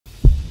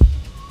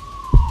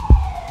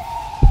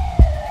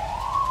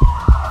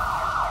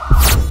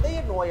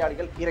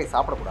நோயாளிகள் கீரை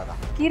சாப்பிடக்கூடாதா?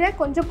 கீரை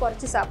கொஞ்சம்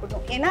குறைச்சி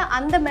சாப்பிடணும். ஏன்னா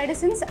அந்த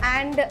மெடிசின்ஸ்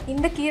அண்ட்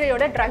இந்த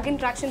கீரையோட ட்ரக்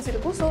இன்ட்ராக்ஷன்ஸ்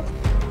இருக்கும். ஸோ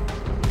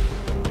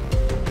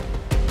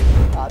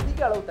அதிக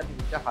அளவு தண்ணி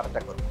குடிச்சா ஹார்ட்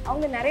அட்டாக் வரும்.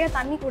 அவங்க நிறைய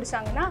தண்ணி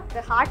குடிச்சாங்கன்னா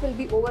the heart will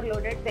be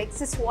overloaded, the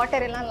excess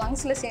water எல்லாம்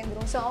லங்ஸ்ல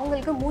சேர்ந்துரும். ஸோ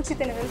அவங்களுக்கு மூச்சு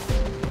திணறல்,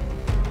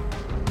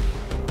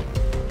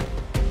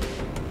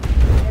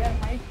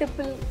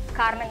 மல்டிபிள்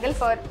காரணங்கள்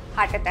ஃபார்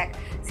ஹார்ட் அட்டாக்.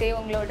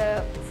 உங்களோட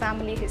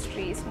family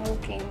history,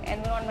 smoking,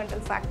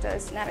 environmental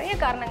factors, நிறைய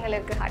காரணங்கள்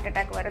இருக்குது ஹார்ட்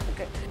அட்டாக்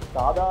வரதுக்கு.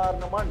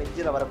 சாதாரணமாக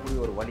நெஞ்சில் வரக்கூடிய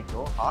ஒரு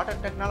வலிக்கும் ஹார்ட்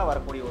அட்டாக்னால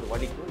வரக்கூடிய ஒரு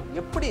வலிக்கும்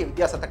எப்படி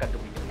வித்தியாசத்தை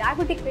கண்டுபிடிக்கும்?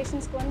 டயபெட்டிக்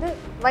பேஷண்ட்ஸ்க்கு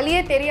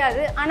வலியே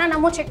தெரியாது, ஆனால்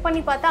நம்ம செக்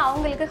பண்ணி பார்த்தா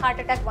அவங்களுக்கு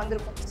ஹார்ட் அட்டாக்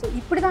வந்திருக்கும். ஸோ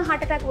இப்படி தான்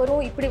ஹார்ட் அட்டாக்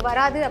வரும், இப்படி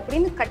வராது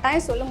அப்படின்னு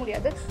கட்டாயம் சொல்ல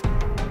முடியாது.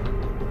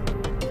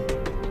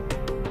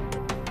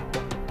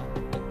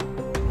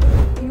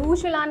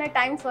 யூஷுவலான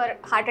டைம் ஃபார்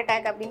ஹார்ட்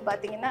அட்டாக் அப்படின்னு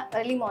பார்த்தீங்கன்னா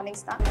ஏர்லி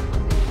மார்னிங்ஸ் தான்.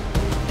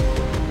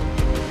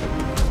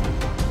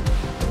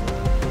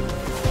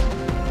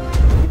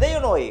 இதய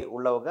நோய்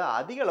உள்ளவங்க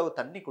அதிக அளவு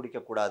தண்ணி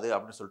குடிக்கக்கூடாது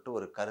அப்படின்னு சொல்லிட்டு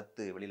ஒரு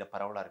கருத்து வெளியில்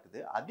பரவலாக இருக்குது.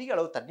 அதிக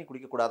அளவு தண்ணி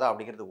குடிக்கக்கூடாதா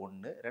அப்படிங்கிறது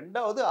ஒன்று.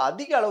 ரெண்டாவது,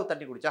 அதிக அளவு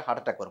தண்ணி குடித்தா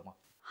ஹார்ட் அட்டாக் வருமா?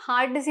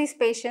 ஹார்ட் டிசீஸ்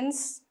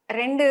பேஷண்ட்ஸ்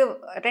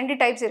ரெண்டு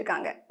டைப்ஸ்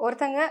இருக்காங்க.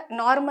 ஒருத்தங்க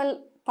நார்மல்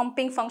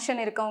பம்பிங்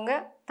ஃபங்க்ஷன் இருக்கவங்க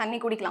தண்ணி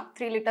குடிக்கலாம்,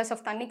 3 liters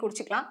ஆஃப் தண்ணி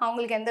குடிச்சிக்கலாம்,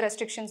 அவங்களுக்கு எந்த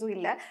ரெஸ்ட்ரிக்ஷன்ஸும்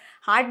இல்லை.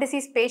 ஹார்ட்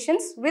டிசீஸ்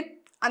பேஷண்ட்ஸ் வித்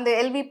அந்த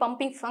எல்வி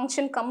பம்பிங்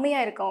ஃபங்க்ஷன்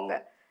கம்மியாக இருக்கவங்க,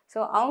 ஸோ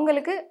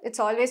அவங்களுக்கு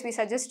it's always we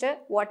suggest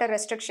water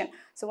restriction.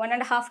 So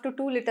 1.5 to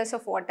 2 liters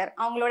of water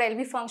அவங்களோட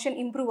எல்வி ஃபங்க்ஷன்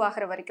இம்ப்ரூவ்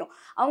ஆகிற வரைக்கும்.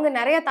 அவங்க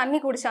நிறைய தண்ணி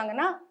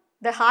குடிச்சாங்கன்னா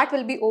the heart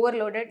will be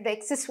overloaded, the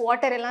excess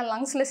water எல்லாம்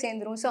லங்ஸில்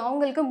சேர்ந்துரும். ஸோ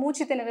அவங்களுக்கு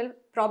மூச்சு திணறல்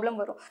ப்ராப்ளம்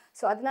வரும்.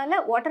 ஸோ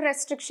அதனால water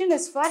restriction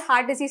is for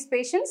heart disease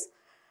patients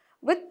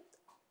with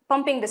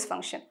pumping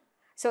dysfunction.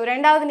 So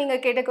ரெண்டாவது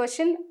நீங்கள் கேட்ட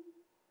கொஸ்டின்,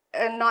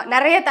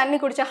 நிறைய தண்ணி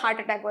குடித்தா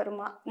ஹார்ட் அட்டாக்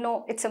வருமா? No,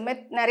 it's a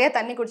myth. நிறைய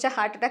தண்ணி குடித்தா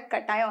ஹார்ட் அட்டாக்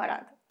கட்டாயம்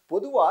வராது.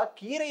 பொதுவாக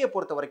கீரையை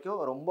பொறுத்த வரைக்கும்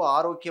ரொம்ப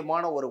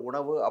ஆரோக்கியமான ஒரு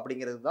உணவு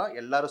அப்படிங்கிறது தான்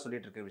எல்லாரும்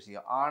சொல்லிட்டு இருக்க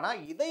விஷயம். ஆனால்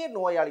இதய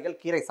நோயாளிகள்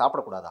கீரை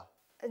சாப்பிடக்கூடாதா?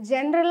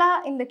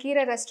 ஜென்ரலாக இந்த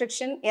கீரை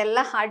ரெஸ்ட்ரிக்ஷன்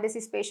எல்லா ஹார்ட்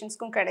டிசீஸ்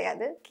பேஷண்ட்ஸ்க்கும்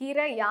கிடையாது.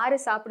 கீரை யார்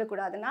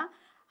சாப்பிடக்கூடாதுன்னா,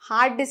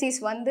 ஹார்ட்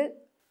டிசீஸ்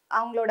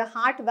அவங்களோட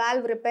ஹார்ட்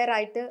வால்வ் ரிப்பேர்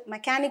ஆகிட்டு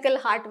மெக்கானிக்கல்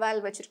ஹார்ட்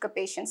வால்வ் வச்சுருக்க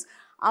பேஷண்ட்ஸ்,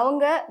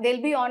 அவங்க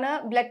they'll be on a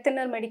blood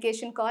thinner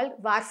medication called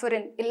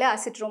warfarin இல்லை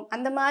அசிட்ரோம்.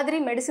 அந்த மாதிரி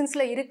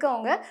மெடிசின்ஸில்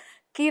இருக்கவங்க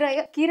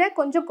கீரை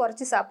கொஞ்சம்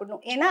குறைச்சி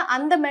சாப்பிடணும். ஏன்னா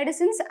அந்த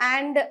மெடிசின்ஸ்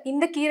அண்ட்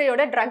இந்த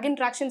கீரையோட ட்ரக்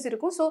இன்ட்ராக்ஷன்ஸ்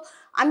இருக்கும். ஸோ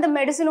அந்த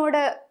மெடிசனோட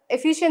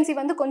எஃபிஷியன்சி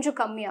கொஞ்சம்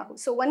கம்மியாகும்.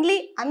 ஸோ ஒன்லி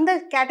அந்த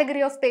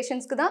கேட்டகரி ஆஃப்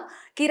பேஷண்ட்ஸ்க்கு தான்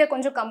கீரை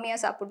கொஞ்சம்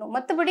கம்மியாக சாப்பிடணும்.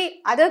 மற்றபடி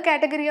other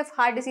category of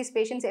heart disease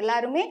patients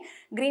எல்லாருமே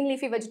க்ரீன்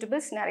லீஃபி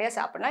வெஜிடபிள்ஸ் நிறைய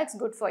சாப்பிடலாம்.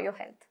 It's good for your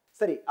health.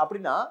 சரி,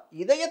 அப்படின்னா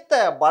இதயத்தை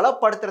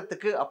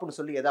பலப்படுத்துறதுக்கு அப்படின்னு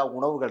சொல்லி ஏதாவது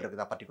உணவுகள்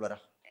இருக்குதா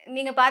பர்டிகுலராக?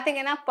 நீங்கள்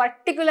பார்த்தீங்கன்னா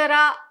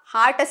பர்டிகுலராக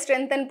ஹார்ட்டை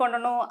ஸ்ட்ரென்தன்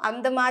பண்ணணும்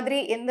அந்த மாதிரி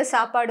எந்த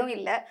சாப்பாடும்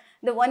இல்லை.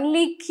 The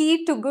only key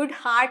to good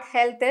heart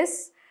health is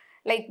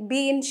like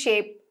be in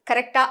shape.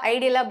 கரெக்டாக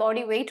ஐடியலாக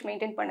பாடி வெயிட்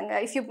மெயின்டைன்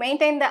பண்ணுங்கள். If you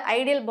maintain the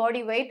ideal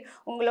body weight,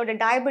 உங்களோட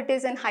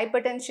diabetes and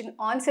hyper tension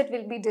onset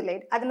will be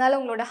delayed. அதனால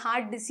உங்களோட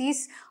ஹார்ட்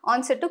டிசீஸ்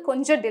ஆன்செட்டும்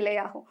கொஞ்சம் delay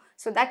ஆகும்.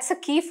 So that's a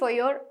key for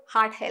your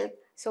heart health.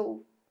 So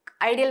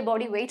ideal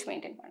body weight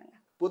maintain பண்ணுங்கள்.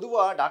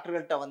 பொதுவாக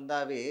டாக்டர்கள்ட்ட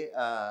வந்தாவே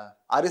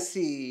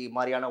அரிசி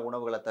மாதிரியான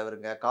உணவுகளை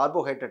தவிருங்க,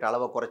 கார்போஹைட்ரேட்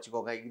அளவை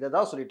குறைச்சிக்கோங்க, இதை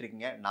தான் சொல்லிட்டு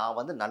இருக்கீங்க.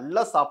 நான்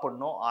நல்லா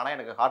சாப்பிடணும், ஆனால்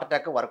எனக்கு ஹார்ட்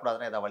அட்டாக்கு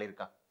வரக்கூடாதுன்னு ஏதாவது வழி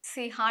இருக்கா?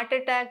 ஹார்ட்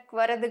அட்டாக்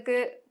வரதுக்கு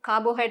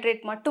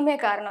கார்போஹைட்ரேட் மட்டுமே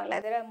காரணம் இல்லை.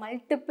 அதில்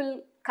மல்டிபிள்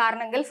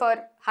காரணங்கள்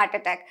ஃபார் ஹார்ட்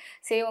அட்டாக்.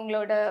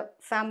 உங்களோட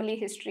family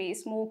history,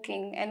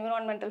 smoking,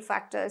 environmental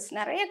factors,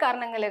 நிறைய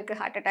காரணங்கள்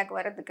இருக்குது ஹார்ட் அட்டாக்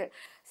வரதுக்கு.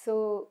 ஸோ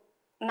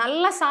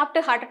நல்லா சாப்பிட்டு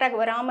ஹார்ட் அட்டாக்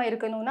வராமல்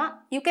இருக்கணும்னா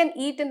you can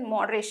eat in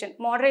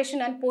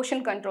moderation and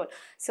portion control.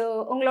 So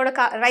உங்களோட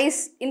rice,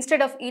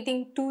 instead of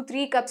eating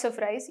 2-3 cups of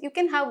rice, you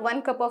can have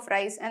 1 cup of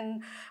rice and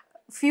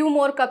few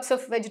more cups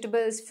of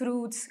vegetables,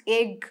 fruits,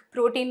 egg,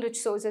 protein rich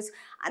sources.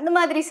 அந்த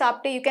மாதிரி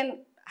சாப்பிட்டு you can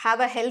have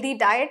a healthy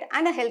diet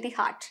and a healthy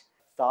heart.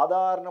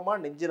 சாதாரணமாக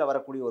நெஞ்சில்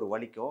வரக்கூடிய ஒரு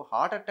வலிக்கும்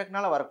heart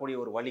அட்டாக்னால வரக்கூடிய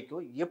ஒரு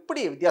வலிக்கும்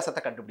எப்படி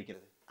வித்தியாசத்தை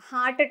கண்டுபிடிக்கிறது?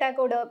 Heart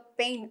அட்டாக்கோட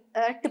pain,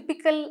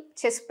 typical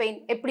chest pain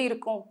எப்படி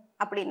இருக்கும்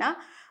அப்படின்னா,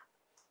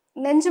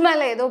 நெஞ்சு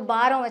மேலே ஏதோ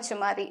பாரம் வச்ச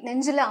மாதிரி,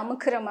 நெஞ்சில்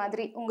அமுக்குற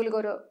மாதிரி உங்களுக்கு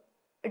ஒரு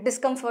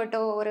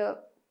டிஸ்கம்ஃபர்ட்டோ ஒரு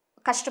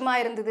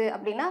கஷ்டமாக இருந்தது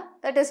அப்படின்னா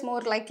that is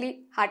more likely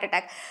heart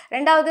attack.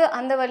 ரெண்டாவது,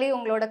 அந்த வலி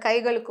உங்களோட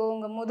கைகளுக்கோ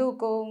உங்கள்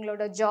முதுகுக்கோ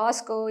உங்களோட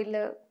ஜாஸ்க்கோ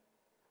இல்லை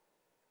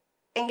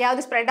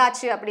எங்கேயாவது ஸ்ப்ரெட்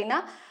ஆச்சு அப்படின்னா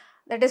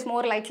that is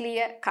more likely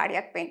a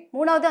cardiac pain.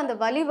 மூணாவது, அந்த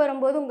வலி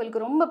வரும்போது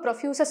உங்களுக்கு ரொம்ப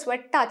ப்ரொஃப்யூஸாக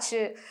ஸ்வெட்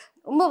ஆச்சு,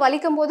 ரொம்ப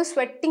வலிக்கும் போது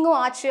ஸ்வெட்டிங்கும்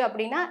ஆச்சு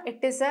அப்படின்னா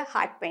it is a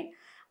heart pain.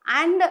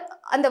 And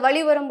அந்த வலி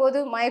வரும்போது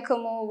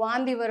மயக்கமோ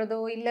வாந்தி வரதோ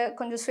இல்லை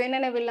கொஞ்சம்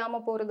சுயநினைவு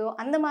இல்லாமல் போகிறதோ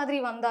அந்த மாதிரி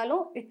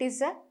வந்தாலும் it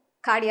is a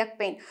cardiac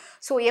pain.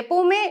 So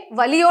எப்போவுமே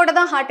வலியோடு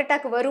தான் ஹார்ட்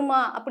அட்டாக் வருமா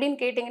அப்படின்னு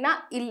கேட்டிங்கன்னா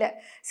இல்லை.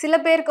 சில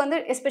பேருக்கு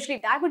எஸ்பெஷலி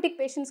டயபெட்டிக்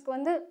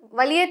பேஷண்ட்ஸ்க்கு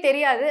வலியே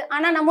தெரியாது,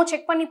 ஆனால் நம்ம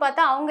செக் பண்ணி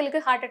பார்த்தா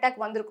அவங்களுக்கு ஹார்ட் அட்டாக்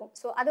வந்திருக்கும்.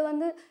 ஸோ அது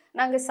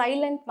நாங்கள்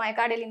சைலண்ட்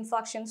மயோகார்டியல்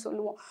இன்ஃபாக்ஷன்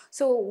சொல்லுவோம்.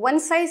 So one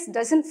size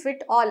doesn't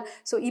fit all.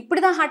 So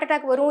இப்படி தான் ஹார்ட்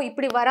அட்டாக் வரும்,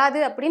 இப்படி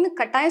வராது அப்படின்னு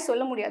கட்டாயம்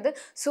சொல்ல முடியாது.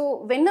 ஸோ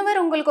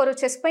வென்னவர் உங்களுக்கு ஒரு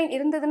செஸ்ட் பெயின்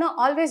இருந்ததுன்னா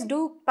ஆல்வேஸ் டூ,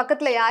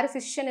 பக்கத்தில் யார்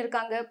ஃபிசிஷியன்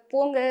இருக்காங்க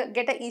போங்க,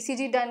 get a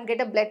ECG ton,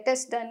 get a blood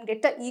test ton,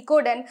 get a ego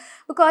ton.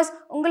 Because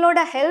உங்களோட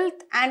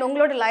ஹெல்த் அண்ட்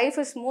உங்களோட life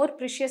is more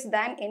precious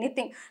than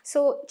anything.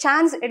 So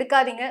chance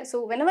எடுக்காதீங்க. So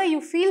whenever you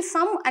feel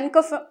some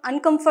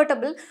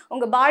uncomfortable,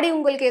 உங்கள் பாடி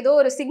உங்களுக்கு ஏதோ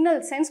ஒரு signal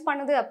sense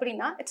பண்ணுது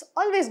அப்படின்னா it's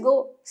always go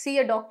see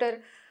a doctor.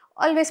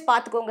 Always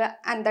பார்த்துக்கோங்க.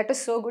 And that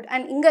is so good.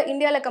 And இங்கே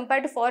இந்தியாவில்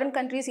கம்பேர்ட் டு ஃபாரின்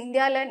கண்ட்ரீஸ்,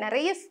 இந்தியாவில்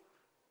நிறைய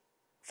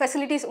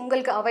ஃபெசிலிட்டிஸ்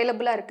உங்களுக்கு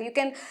அவைலபிளாக இருக்குது. யூ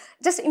கேன்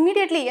ஜஸ்ட்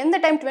இமீடியட்லி எந்த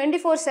டைம்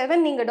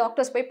 24/7 நீங்கள்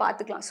டாக்டர்ஸ் போய்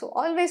பார்த்துக்கலாம். ஸோ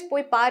ஆல்வேஸ்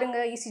போய்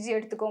பாருங்கள், இசிஜி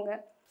எடுத்துக்கோங்க.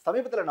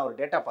 சமீபத்தில் நான் ஒரு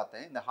டேட்டா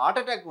பார்த்தேன். இந்த ஹார்ட்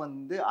அட்டாக்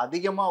வந்து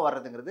அதிகமாக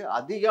வர்றதுங்கிறது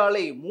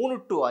அதிகாலை 3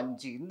 to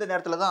 5 இந்த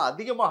நேரத்தில் தான்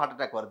அதிகமாக ஹார்ட்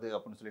அட்டாக் வருது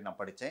அப்படின்னு சொல்லி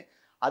நான் படித்தேன்.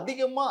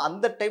 அதிகமாக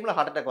அந்த டைமில்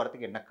ஹார்ட் அட்டாக்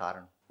வரதுக்கு என்ன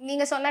காரணம்?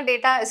 நீங்கள் சொன்ன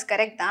டேட்டா இஸ்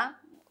கரெக்ட் தான்.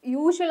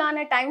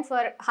 யூஸ்வலான டைம்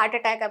ஃபார் ஹார்ட்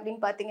அட்டாக்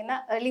அப்படின்னு பார்த்தீங்கன்னா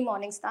ஏர்லி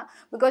மார்னிங்ஸ் தான்.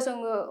 பிகாஸ்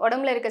உங்கள்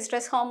உடம்புல இருக்க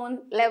stress hormone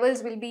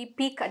levels will be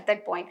peak at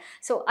that point.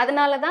 So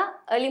அதனால தான்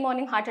early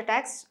morning heart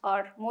attacks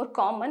R மோர்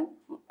காமன்.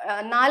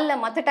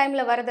 நாளில் மற்ற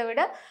டைமில் வரதை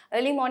விட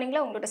ஏர்லி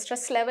மார்னிங்கில் உங்களோட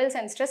stress levels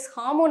and stress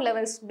hormone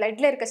levels,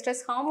 பிளட்டில் இருக்க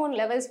stress hormone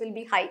levels will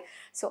be high.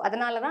 So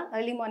அதனால தான்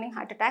early morning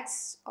heart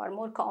attacks R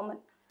மோர்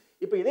காமன்.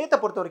 இப்போ இதயத்தை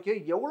பொறுத்த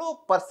வரைக்கும் எவ்வளோ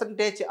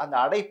பர்சன்டேஜ் அந்த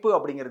அடைப்பு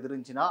அப்படிங்கிறது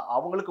இருந்துச்சுன்னா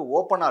அவங்களுக்கு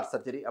ஓப்பன் ஹார்ட்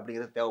சர்ஜரி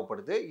அப்படிங்கிறது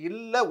தேவைப்படுது,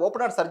 இல்லை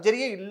ஓப்பன் ஹார்ட்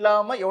சர்ஜரியே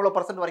இல்லாமல் எவ்வளோ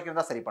 %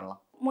 வரைக்கும் தான் சரி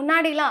பண்ணலாம்?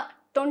 முன்னாடிலாம்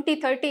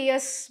 20-30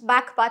 இயர்ஸ்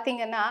பேக்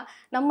பார்த்தீங்கன்னா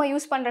நம்ம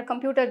யூஸ் பண்ணுற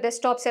கம்ப்யூட்டர்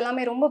டெஸ்க்டாப்ஸ்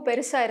எல்லாமே ரொம்ப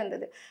பெருசாக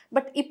இருந்தது.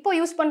 பட் இப்போ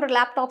யூஸ் பண்ணுற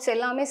லேப்டாப்ஸ்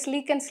எல்லாமே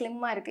ஸ்லீக் அண்ட்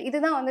ஸ்லிம்மாக இருக்குது.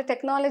 இதுதான் வந்து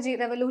டெக்னாலஜி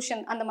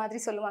ரெவல்யூஷன் அந்த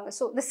மாதிரி சொல்லுவாங்க.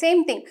 So the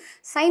same thing,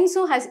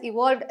 சயின்ஸும் has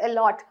evolved a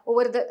lot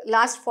over the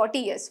last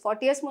 40 years.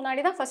 40 years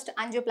முன்னாடி தான் ஃபர்ஸ்ட்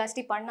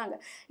ஆஞ்சியோபிளாஸ்டி பண்ணாங்க.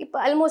 இப்போ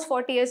ஆல்மோஸ்ட்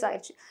 40 இயர்ஸ்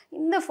ஆயிடுச்சு.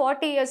 இந்த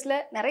 40 இயர்ஸில்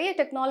நிறைய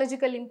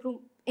technological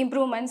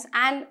improvements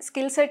and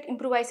skill set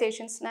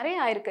இம்ப்ரூவைசேஷன்ஸ் நிறைய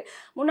ஆயிருக்கு.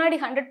 முன்னாடி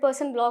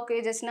 100%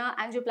 பிளாக்கேஜஸ்னால்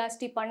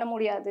ஆஞ்சியோபிளாஸ்டி பண்ண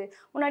முடியாது.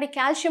 முன்னாடி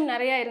கால்சியம்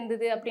நிறையா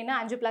இருந்தது அப்படின்னா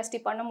ஆஞ்சியோபிளாஸ்டி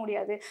பண்ண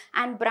முடியாது.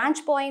 அண்ட்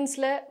பிரான்ச்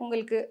பாயிண்ட்ஸில்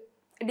உங்களுக்கு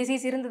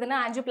டிசீஸ் இருந்ததுன்னா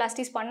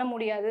ஆஞ்சியோபிளாஸ்டிஸ் பண்ண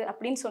முடியாது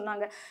அப்படின்னு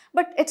சொன்னாங்க.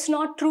 But it's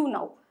not true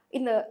now.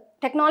 இந்த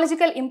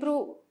டெக்னாலஜிக்கல்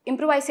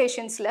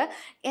இம்ப்ரூவைசேஷன்ஸில்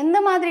எந்த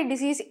மாதிரி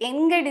டிசீஸ்,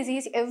 எங்கே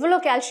டிசீஸ், எவ்வளோ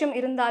கால்சியம்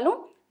இருந்தாலும்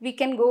we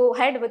can go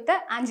ahead with the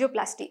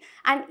angioplasty.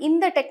 And in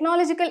the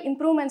technological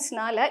improvements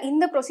nala in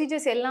the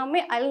procedures ellame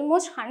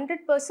almost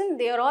 100%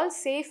 they are all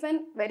safe and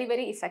very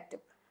very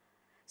effective.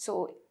 So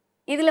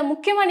idhula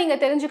mukkiyama neenga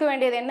therinjukka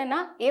vendiyadhu enna na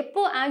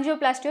eppo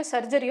angioplasty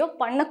surgery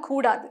panna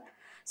koodadu.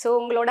 So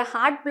உங்களோட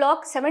heart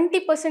block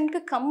 70%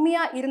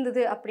 கம்மியாக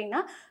இருந்தது அப்படின்னா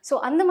so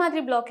அந்த மாதிரி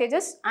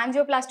blockages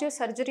ஆஞ்சியோபிளாஸ்டியோ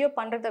சர்ஜரியோ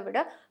பண்ணுறதை விட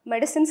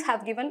medicines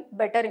have given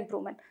better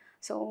improvement.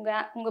 So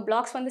உங்கள்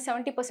blocks வந்து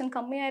 70%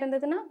 கம்மியாக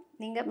இருந்ததுன்னா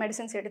நீங்கள்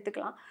மெடிசின்ஸ்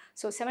எடுத்துக்கலாம்.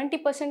 ஸோ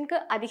 70%க்கு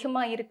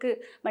அதிகமாக இருக்குது,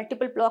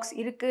 மல்டிபிள் பிளாக்ஸ்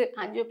இருக்குது,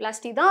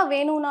 ஆஞ்சியோபிளாஸ்டி தான்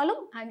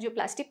வேணும்னாலும்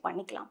ஆஞ்சியோபிளாஸ்டி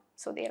பண்ணிக்கலாம்.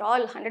 ஸோ தேர்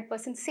ஆல்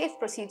 100% சேஃப்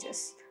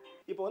ப்ரொசீஜர்ஸ்.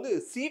 இப்போ வந்து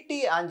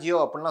சிடி ஆஞ்சியோ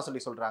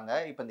அப்படின்லாம் சொல்கிறாங்க.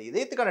 இப்போ இந்த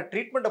இதயத்துக்கான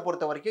ட்ரீட்மெண்ட்டை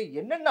பொறுத்த வரைக்கும்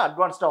என்னென்ன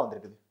அட்வான்ஸ்டாக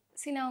வந்திருக்குது?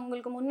 See, நான்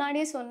உங்களுக்கு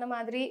முன்னாடியே சொன்ன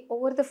மாதிரி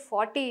over the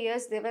 40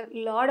 years there were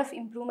lot of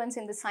improvements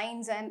in the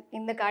science and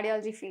in the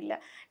cardiology field.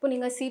 இப்போ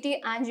நீங்கள் சிடி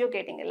ஆஞ்சியோ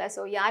கேட்டிங்கல்ல,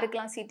 ஸோ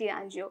யாருக்கெல்லாம் சிடி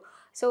ஆஞ்சியோ?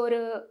 ஸோ ஒரு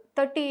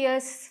 30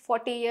 years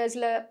 40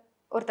 yearsல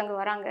ஒருத்தங்க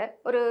வராங்க,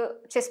 ஒரு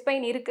செஸ்ட்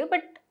பெயின் இருக்குது,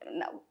 பட்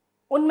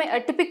உண்மை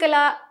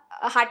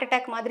டிப்பிக்கலாக ஹார்ட்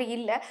அட்டாக் மாதிரி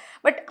இல்லை.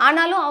 பட்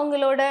ஆனாலும்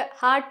அவங்களோட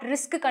ஹார்ட்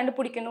ரிஸ்க்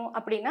கண்டுபிடிக்கணும்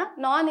அப்படின்னா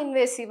நான்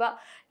இன்வேசிவாக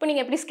இப்போ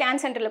நீங்கள் எப்படி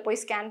ஸ்கேன் சென்டரில்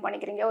போய் ஸ்கேன்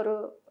பண்ணிக்கிறீங்க, ஒரு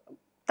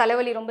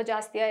தலைவலி ரொம்ப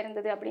ஜாஸ்தியாக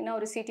இருந்தது அப்படின்னா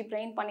ஒரு சிடி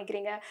பிரெயின்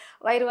பண்ணிக்கிறீங்க,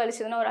 வயிறு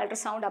வலிச்சதுன்னா ஒரு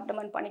அல்ட்ராசவுண்ட்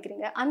அப்டமன்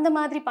பண்ணிக்கிறீங்க, அந்த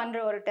மாதிரி பண்ணுற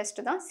ஒரு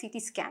டெஸ்ட் தான்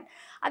சிடி ஸ்கேன்.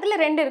 அதில்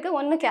 2 இருக்குது.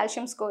 ஒன்று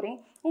கால்சியம் ஸ்கோரிங்.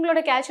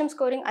 உங்களோட கால்சியம்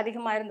ஸ்கோரிங்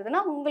அதிகமாக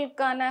இருந்ததுன்னா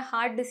உங்களுக்கான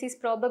heart disease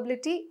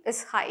probability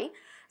is high.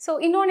 So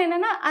இன்னொன்று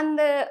என்னென்னா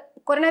அந்த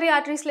கொரோனரி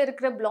ஆர்ட்ரிஸில்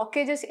இருக்கிற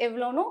பிளாக்கேஜஸ்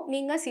எவ்வளோனோ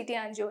நீங்கள் சிடி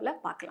ஆஞ்சியோவில்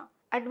பார்க்கலாம்.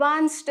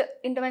 அட்வான்ஸ்டு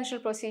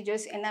இன்டர்வென்ஷனல்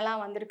ப்ரொசீஜர்ஸ்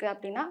என்னெல்லாம் வந்திருக்கு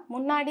அப்படின்னா,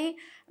 முன்னாடி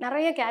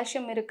நிறைய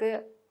கால்சியம் இருக்குது,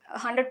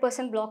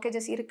 100%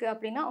 பிளாக்கேஜஸ் இருக்குது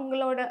அப்படின்னா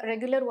உங்களோட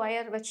ரெகுலர்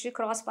ஒயர் வச்சு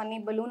க்ராஸ் பண்ணி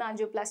பலூன்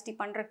ஆஞ்சியோபிளாஸ்டி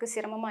பண்ணுறதுக்கு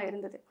சிரமமாக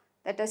இருந்தது.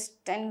 That is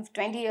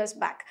 10-20 years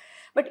back.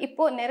 But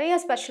இப்போது நிறைய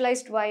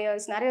ஸ்பெஷலைஸ்ட்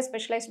ஒயர்ஸ், நிறைய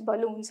ஸ்பெஷலைஸ்ட்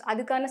பலூன்ஸ்,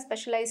 அதுக்கான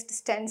ஸ்பெஷலைஸ்ட்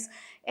ஸ்டென்ஸ்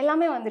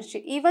எல்லாமே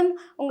வந்துருச்சு. ஈவன்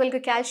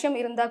உங்களுக்கு கால்சியம்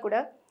இருந்தால்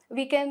கூட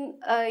we can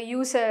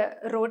use a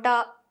rota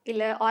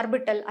இல்லை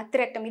orbital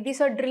அத்திரெக்டமி. These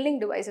are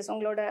drilling devices.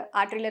 உங்களோட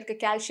ஆர்ட்ரியில் இருக்க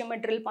கால்சியமை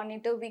ட்ரில்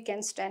பண்ணிவிட்டு we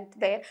can stent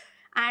there.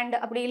 And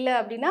அப்படி இல்லை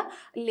அப்படின்னா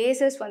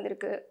லேசர்ஸ்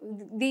வந்திருக்கு.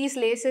 தீஸ்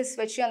லேசர்ஸ்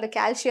வச்சு அந்த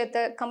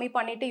கால்சியத்தை கம்மி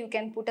பண்ணிவிட்டு you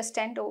can put a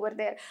stent over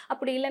there.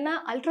 அப்படி இல்லைன்னா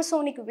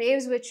அல்ட்ராசோனிக்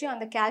வேவ்ஸ் வச்சு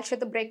அந்த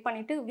கால்சியத்தை பிரேக்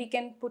பண்ணிவிட்டு we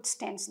can put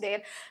stents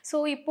there. So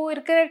இப்போது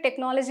இருக்கிற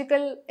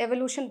டெக்னாலஜிக்கல்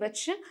எவல்யூஷன்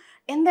வச்சு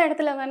எந்த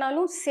இடத்துல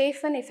வேணாலும்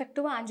சேஃப் அண்ட்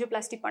எஃபெக்டிவாக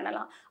ஆஞ்சியோபிளாஸ்டி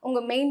பண்ணலாம்.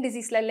 உங்கள் மெயின்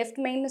டிசீஸில் லெஃப்ட்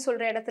மெயின்னு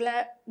சொல்கிற இடத்துல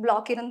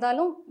பிளாக்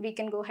இருந்தாலும் we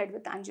can go ahead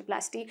with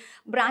angioplasty.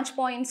 Branch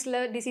பாயிண்ட்ஸில்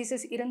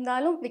diseases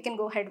இருந்தாலும் we can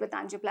go ahead with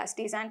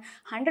angioplasties. and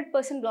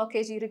 100%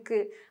 blockage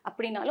இருக்குது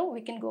அப்படின்னாலும்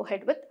we can go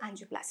ahead with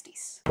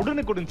angioplasties.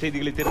 உடனுக்குடன்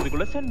செய்திகளை தெரிந்து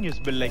கொள்ள சன்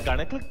நியூஸ் பெல்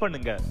ஐகானை கிளிக்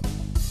பண்ணுங்க.